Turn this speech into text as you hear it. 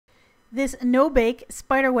This no-bake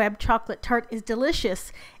Spiderweb chocolate tart is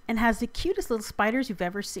delicious and has the cutest little spiders you've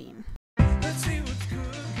ever seen. Let's see what's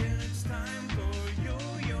cooking. It's time for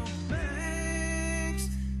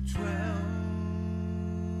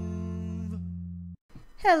yoyomax12.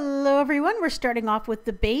 Hello everyone, we're starting off with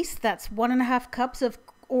the base. That's 1.5 cups of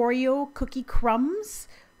Oreo cookie crumbs,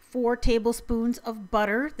 4 tablespoons of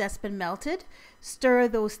butter that's been melted. Stir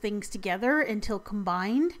those things together until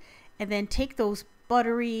combined, and then take those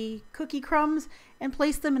buttery cookie crumbs and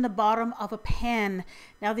place them in the bottom of a pan.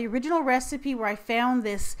 Now the original recipe where I found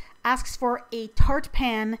this asks for a tart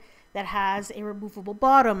pan that has a removable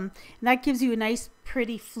bottom, and that gives you a nice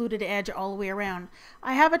pretty fluted edge all the way around.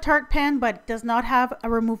 I have a tart pan but it does not have a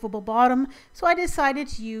removable bottom, so I decided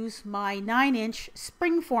to use my 9-inch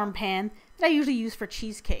springform pan that I usually use for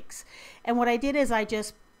cheesecakes. And what I did is I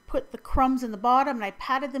just put the crumbs in the bottom and I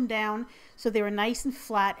patted them down so they were nice and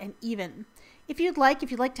flat and even. If you'd like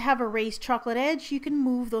to have a raised chocolate edge, you can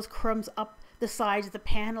move those crumbs up the sides of the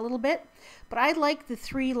pan a little bit, but I like the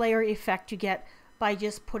 3-layer effect you get by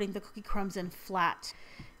just putting the cookie crumbs in flat.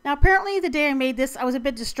 Now apparently the day I made this I was a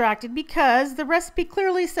bit distracted because the recipe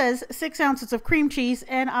clearly says 6 ounces of cream cheese,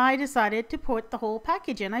 and I decided to put the whole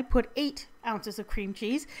package in. I put 8 ounces of cream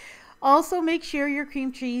cheese. Also make sure your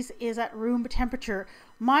cream cheese is at room temperature.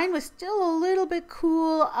 Mine was still a little bit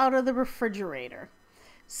cool out of the refrigerator.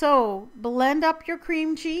 So blend up your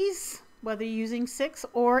cream cheese, whether you're using 6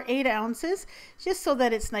 or 8 ounces, just so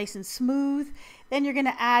that it's nice and smooth. Then you're going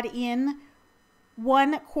to add in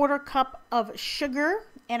 1/4 cup of sugar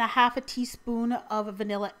and 1/2 teaspoon of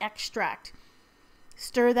vanilla extract.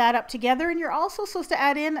 Stir that up together, and you're also supposed to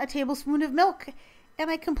add in a tablespoon of milk. And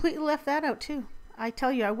I completely left that out too. I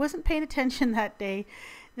tell you, I wasn't paying attention that day.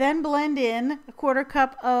 Then blend in 1/4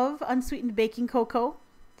 cup of unsweetened baking cocoa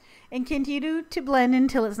and continue to blend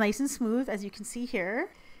until it's nice and smooth, as you can see here.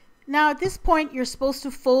 Now at this point, you're supposed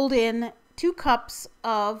to fold in 2 cups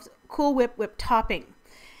of Cool Whip whipped topping.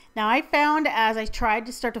 Now I found as I tried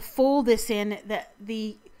to start to fold this in that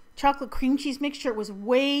the chocolate cream cheese mixture was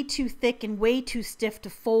way too thick and way too stiff to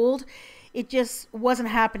fold. It just wasn't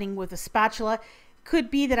happening with a spatula. Could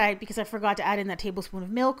be that because I forgot to add in that tablespoon of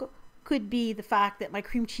milk. Could be the fact that my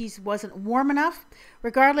cream cheese wasn't warm enough.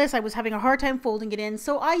 Regardless, I was having a hard time folding it in,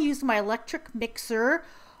 so I used my electric mixer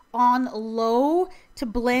on low to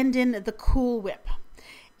blend in the Cool Whip.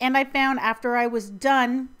 And I found after I was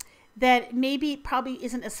done that maybe it probably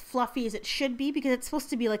isn't as fluffy as it should be because it's supposed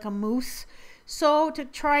to be like a mousse. So to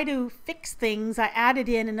try to fix things, I added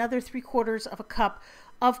in another 3/4 of a cup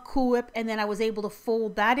of Cool Whip, and then I was able to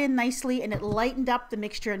fold that in nicely, and it lightened up the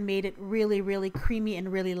mixture and made it really, really creamy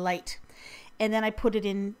and really light. And then I put it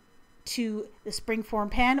into the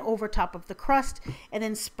springform pan over top of the crust and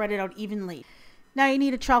then spread it out evenly. Now you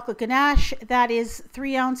need a chocolate ganache. That is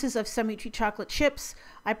 3 ounces of semi-sweet chocolate chips.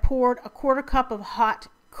 I poured 1/4 cup of hot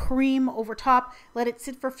cream over top, let it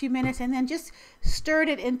sit for a few minutes, and then just stirred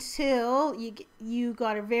it until you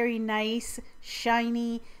got a very nice,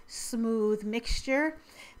 shiny, smooth mixture.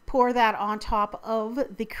 Pour that on top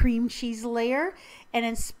of the cream cheese layer and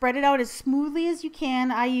then spread it out as smoothly as you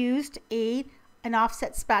can. I used an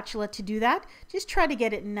offset spatula to do that. Just try to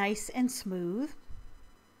get it nice and smooth.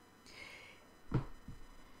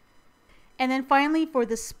 And then finally for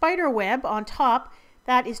the spider web on top,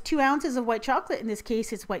 that is 2 ounces of white chocolate. In this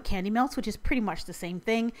case, it's white candy melts, which is pretty much the same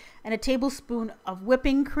thing, and a tablespoon of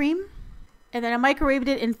whipping cream. And then I microwaved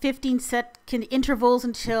it in 15-second intervals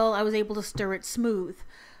until I was able to stir it smooth.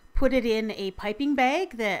 Put it in a piping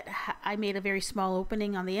bag that I made a very small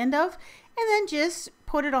opening on the end of, and then just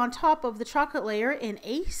put it on top of the chocolate layer in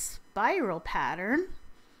a spiral pattern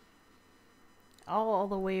all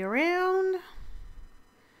the way around.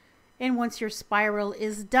 And once your spiral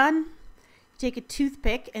is done, take a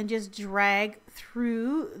toothpick and just drag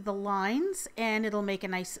through the lines, and it'll make a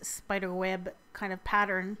nice spider web kind of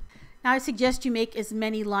pattern. Now I suggest you make as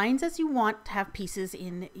many lines as you want to have pieces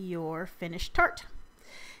in your finished tart.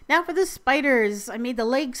 Now for the spiders, I made the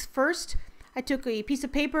legs first. I took a piece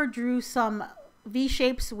of paper, drew some V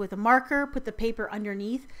shapes with a marker, put the paper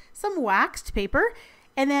underneath some waxed paper,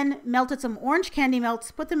 and then melted some orange candy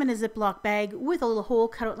melts, put them in a Ziploc bag with a little hole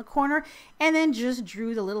cut out in the corner, and then just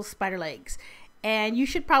drew the little spider legs. And you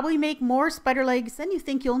should probably make more spider legs than you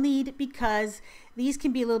think you'll need because these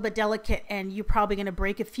can be a little bit delicate and you're probably going to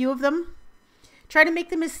break a few of them. Try to make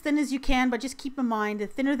them as thin as you can, but just keep in mind the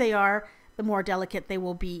thinner they are, the more delicate they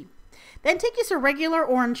will be. Then take just a regular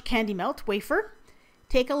orange candy melt wafer,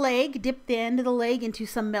 take a leg, dip the end of the leg into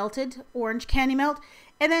some melted orange candy melt,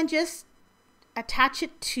 and then just attach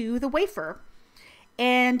it to the wafer.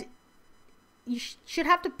 And you should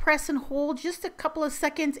have to press and hold just a couple of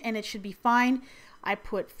seconds and it should be fine. I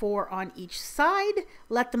put 4 on each side,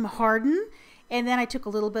 let them harden, and then I took a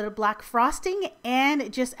little bit of black frosting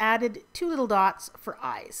and just added 2 little dots for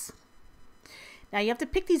eyes. Now you have to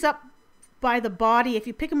pick these up by the body. If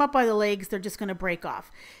you pick them up by the legs, they're just going to break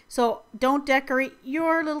off. So don't decorate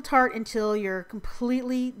your little tart until you're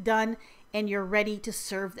completely done and you're ready to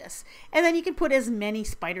serve this. And then you can put as many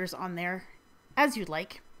spiders on there as you'd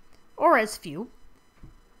like, or as few.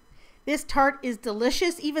 This tart is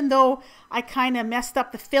delicious, even though I kind of messed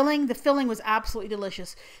up the filling. The filling was absolutely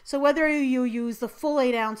delicious. So whether you use the full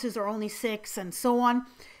 8 ounces or only 6 and so on,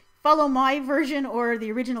 follow my version or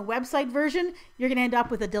the original website version, you're going to end up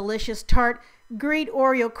with a delicious tart. Great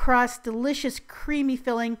Oreo crust, delicious creamy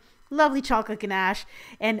filling, lovely chocolate ganache,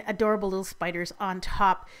 and adorable little spiders on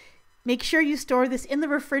top. Make sure you store this in the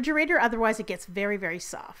refrigerator, otherwise it gets very, very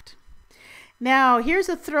soft. Now, here's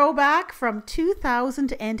a throwback from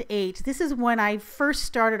 2008. This is when I first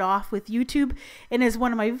started off with YouTube and is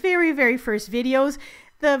one of my very, very first videos.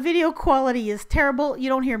 The video quality is terrible. You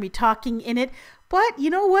don't hear me talking in it, but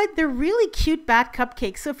you know what? They're really cute bat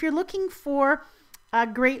cupcakes. So if you're looking for a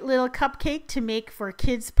great little cupcake to make for a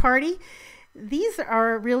kid's party, these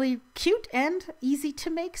are really cute and easy to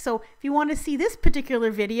make. So if you want to see this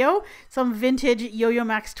particular video, some vintage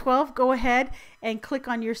yoyomax12, go ahead and click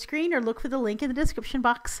on your screen or look for the link in the description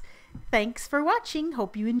box. Thanks for watching.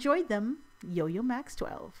 Hope you enjoyed them.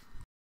 yoyomax12.